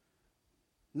it.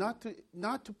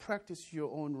 Not to practice your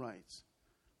own rights.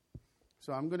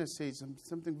 So I'm going to say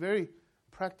something very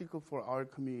practical for our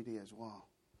community as well.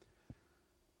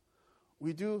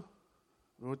 We do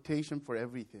rotation for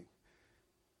everything.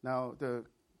 Now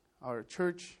our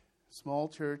church, small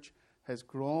church, has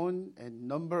grown, and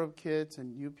number of kids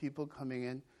and new people coming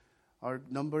in, our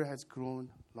number has grown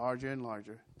larger and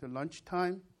larger. The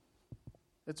lunchtime,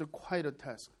 it's quite a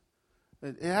task.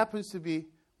 It happens to be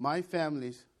my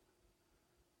family's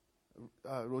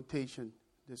rotation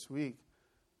this week.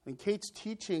 And Kate's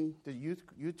teaching the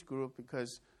youth group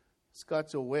because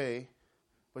Scott's away,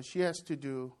 but she has to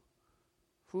do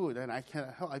food, and I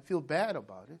can't help. I feel bad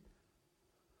about it.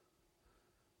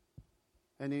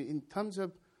 And in terms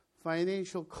of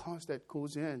financial cost that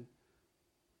goes in,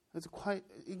 it's quite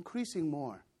increasing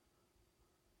more.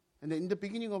 And in the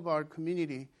beginning of our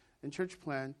community and church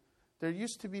plan, there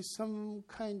used to be some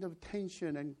kind of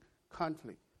tension and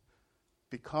conflict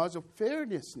because of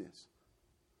fairnessness.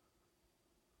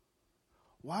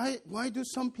 Why do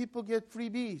some people get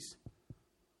freebies?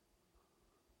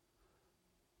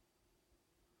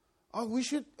 Oh,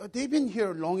 they've been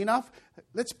here long enough.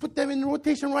 Let's put them in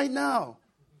rotation right now.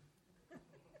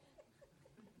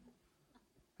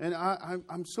 And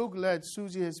I'm so glad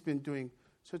Susie has been doing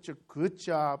such a good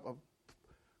job of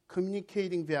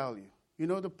communicating value. You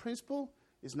know, the principle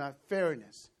is not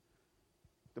fairness.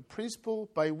 The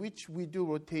principle by which we do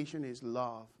rotation is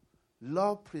love.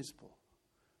 Love principle.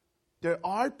 There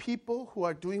are people who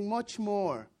are doing much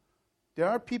more. There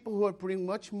are people who are putting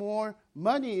much more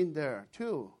money in there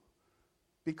too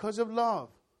because of love.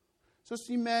 So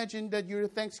just imagine that you're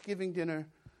at Thanksgiving dinner.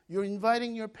 You're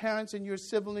inviting your parents and your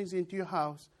siblings into your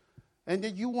house, and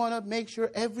that you want to make sure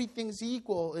everything's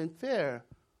equal and fair.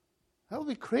 That would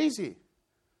be crazy.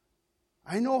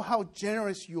 I know how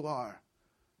generous you are.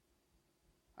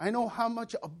 I know how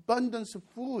much abundance of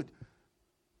food.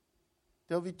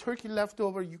 There'll be turkey left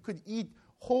over. You could eat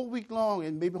whole week long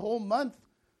and maybe whole month.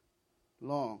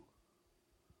 long.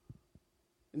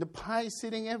 And the pie is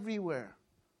sitting everywhere.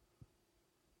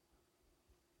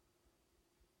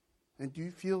 And do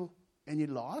you feel any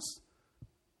loss?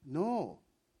 No.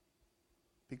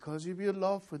 Because of your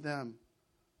love for them,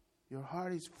 your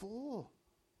heart is full.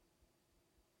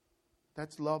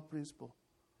 That's love principle.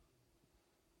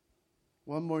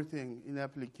 One more thing in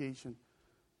application.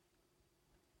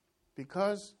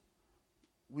 Because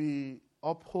we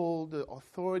uphold the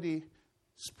authority,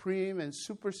 supreme and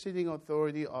superseding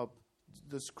authority of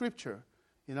the Scripture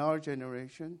in our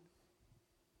generation,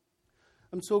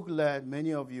 I'm so glad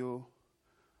many of you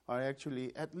are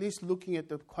actually at least looking at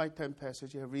the quiet time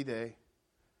passage every day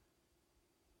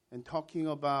and talking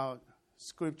about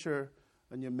Scripture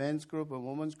in your men's group and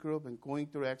women's group and going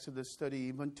through Exodus study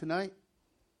even tonight.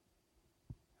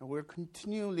 And we're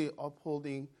continually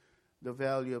upholding the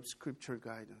value of Scripture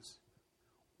guidance.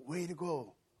 Way to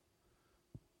go.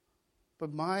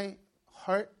 But my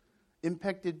heart,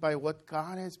 impacted by what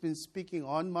God has been speaking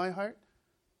on my heart,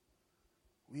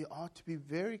 we ought to be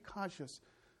very cautious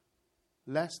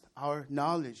lest our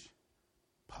knowledge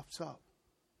pops up.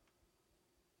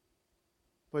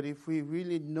 But if we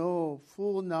really know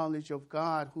full knowledge of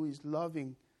God who is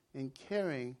loving and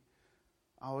caring,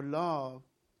 our love,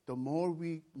 the more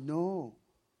we know,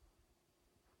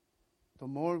 the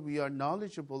more we are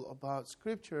knowledgeable about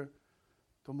Scripture,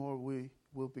 the more we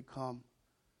will become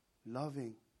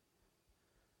loving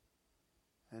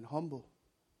and humble.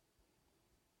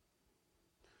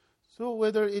 So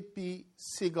whether it be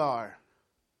cigar,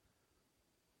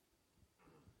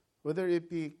 whether it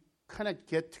be kind of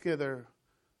get together,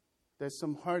 that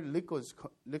some hard liquors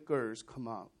come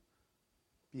out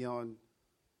beyond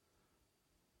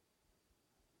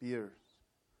beers.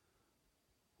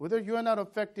 Whether you are not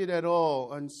affected at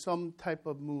all on some type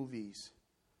of movies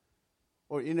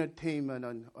or entertainment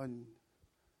on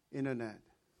internet.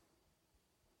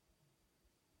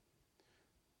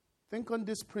 Think on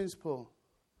this principle.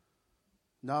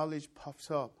 Knowledge puffs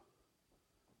up.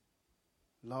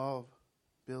 Love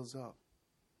builds up.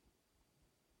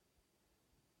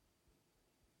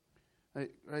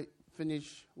 I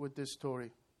finish with this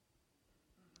story.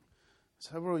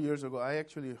 Several years ago, I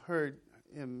actually heard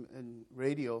him in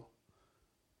radio,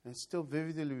 and still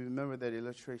vividly remember that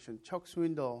illustration. Chuck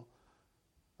Swindoll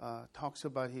talks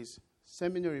about his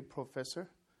seminary professor,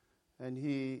 and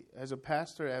he, as a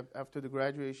pastor, after the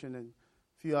graduation, and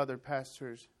a few other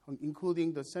pastors,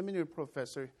 including the seminary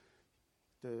professor,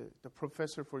 the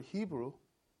professor for Hebrew,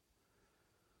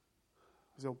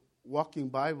 was a walking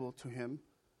Bible to him,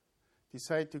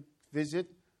 decided to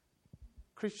visit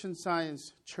Christian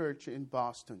Science Church in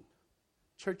Boston.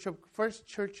 First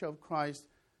Church of Christ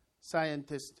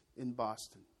Scientist in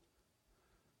Boston.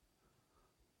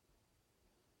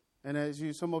 And as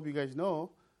some of you guys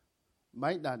know,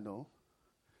 might not know,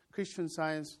 Christian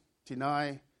Science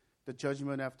deny the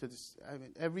judgment after this. I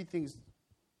mean, everything's,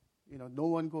 no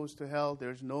one goes to hell.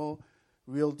 There's no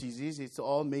real disease. It's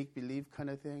all make-believe kind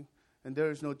of thing. And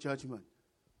there is no judgment.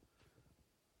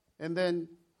 And then,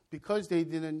 because they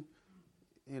didn't,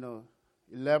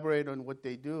 elaborate on what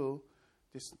they do,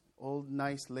 this old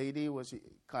nice lady was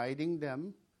guiding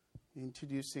them,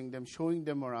 introducing them, showing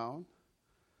them around.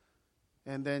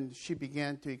 And then she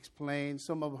began to explain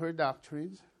some of her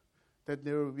doctrines, that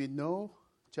there will be no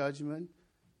judgment.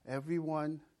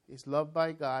 Everyone is loved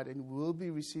by God and will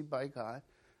be received by God,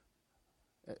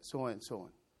 so on and so on.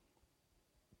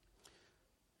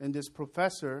 And this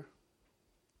professor,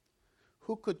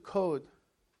 who could code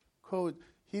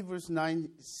Hebrews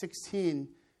 9:16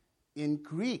 in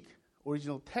Greek,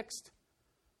 original text,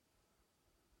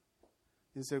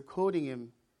 instead of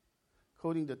quoting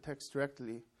the text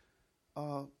directly,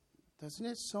 doesn't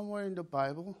it somewhere in the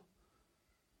Bible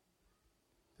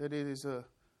that it is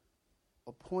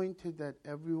appointed that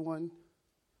everyone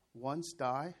once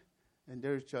die and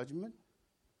there is judgment?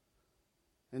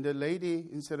 And the lady,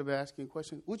 instead of asking a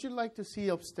question, would you like to see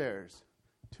upstairs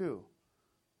too?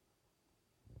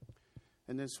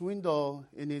 And then Swindoll,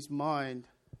 in his mind,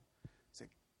 said,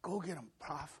 go get him,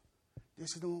 Prof.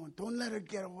 This is the one. Don't let her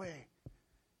get away.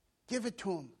 Give it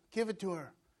to him. Give it to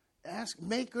her.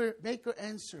 Make her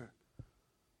answer.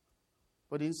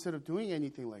 But instead of doing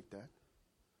anything like that,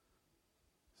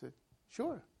 he said,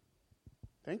 sure.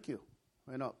 Thank you.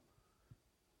 Went up.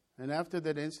 And after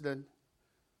that incident,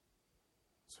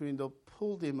 Swindoll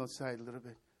pulled him aside a little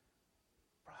bit.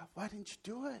 Prof, why didn't you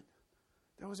do it?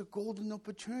 There was a golden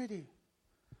opportunity.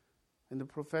 And the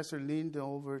professor leaned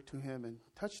over to him and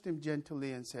touched him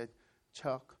gently and said,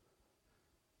 Chuck,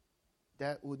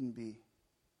 that wouldn't be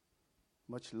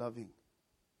much loving,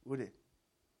 would it?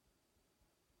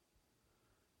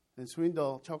 And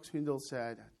Chuck Swindoll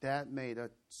said that made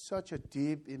such a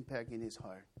deep impact in his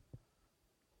heart.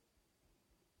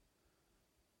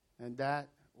 And that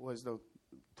was the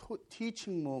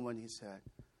teaching moment, he said,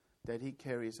 that he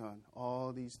carries on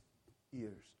all these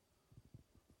years.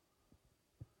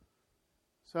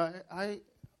 So I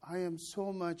am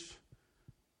so much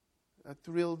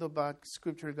thrilled about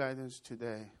Scripture guidance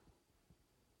today.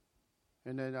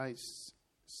 And then I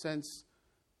sense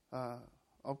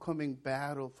upcoming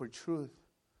battle for truth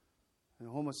and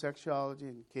homosexuality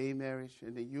and gay marriage.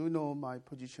 And you know my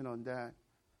position on that.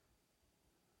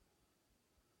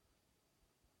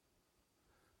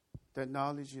 That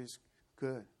knowledge is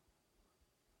good.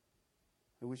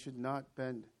 And we should not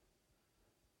bend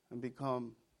and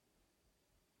become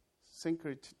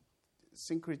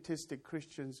syncretistic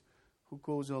Christians who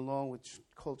goes along with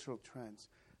cultural trends.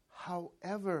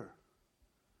 However,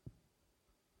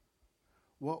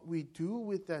 what we do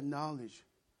with that knowledge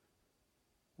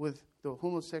with the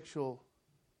homosexual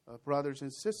brothers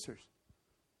and sisters,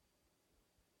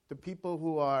 the people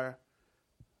who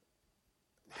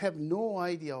have no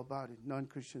idea about it,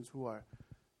 non-Christians who are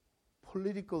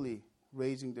politically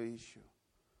raising the issue,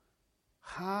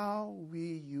 how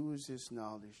we use this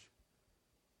knowledge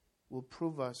will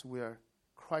prove us we are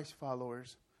Christ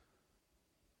followers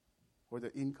or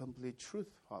the incomplete truth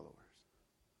followers.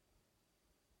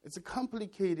 It's a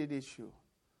complicated issue.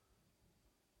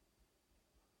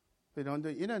 But on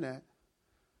the internet,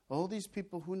 all these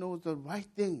people who know the right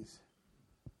things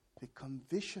become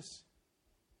vicious,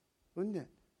 wouldn't it?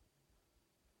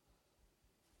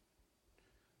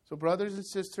 So brothers and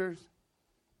sisters,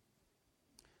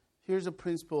 here's a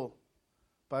principle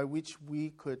by which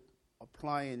we could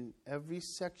apply in every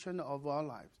section of our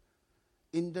lives.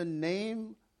 In the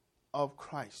name of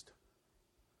Christ,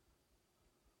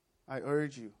 I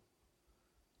urge you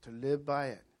to live by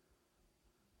it.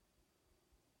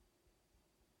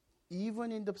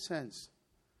 Even in the sense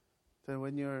that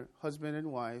when you're husband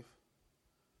and wife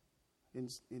in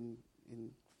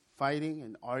fighting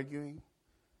and arguing,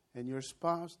 and your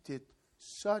spouse did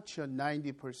such a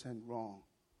 90% wrong,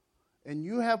 and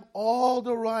you have all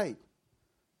the right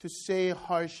to say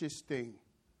harshest thing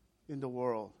in the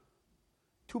world,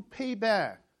 to pay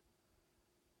back.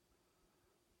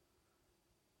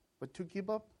 But to give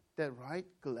up that right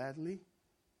gladly,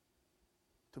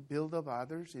 to build up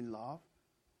others in love,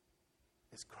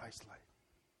 is Christ-like.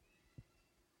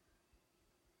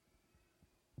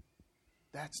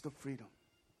 That's the freedom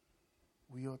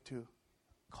we ought to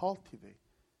cultivate,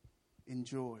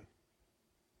 enjoy.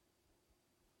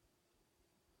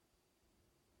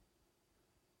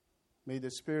 May the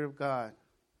Spirit of God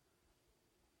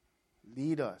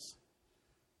lead us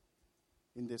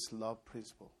in this love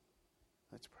principle.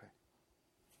 Let's pray.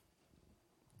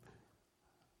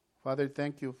 Father,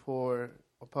 thank you for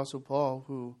Apostle Paul,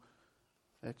 who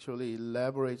actually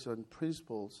elaborates on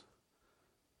principles.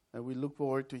 And we look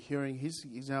forward to hearing his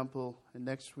example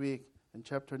next week in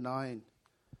chapter 9.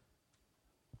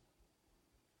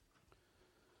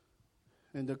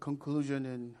 And the conclusion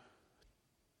in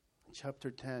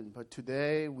chapter 10. But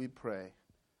today we pray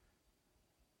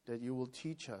that you will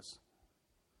teach us,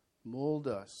 mold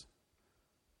us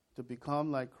to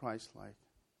become like Christ-like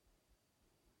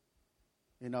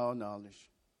in our knowledge.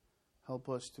 Help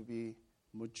us to be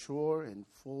mature and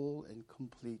full and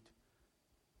complete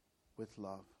with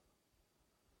love.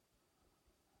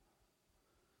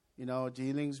 In our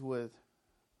dealings with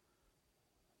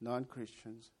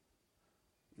non-Christians,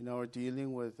 in our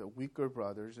dealing with weaker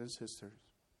brothers and sisters,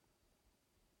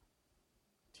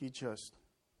 teach us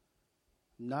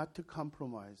not to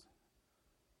compromise,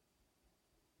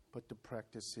 but to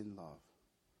practice in love,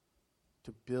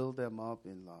 to build them up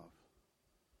in love.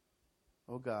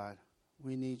 Oh God,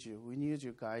 we need you. We need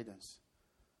your guidance.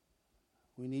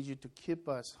 We need you to keep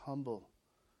us humble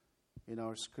in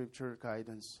our scripture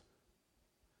guidance,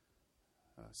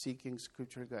 seeking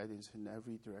scripture guidance in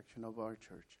every direction of our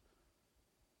church.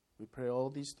 We pray all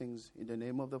these things in the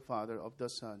name of the Father, of the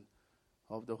Son,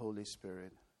 of the Holy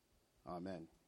Spirit. Amen.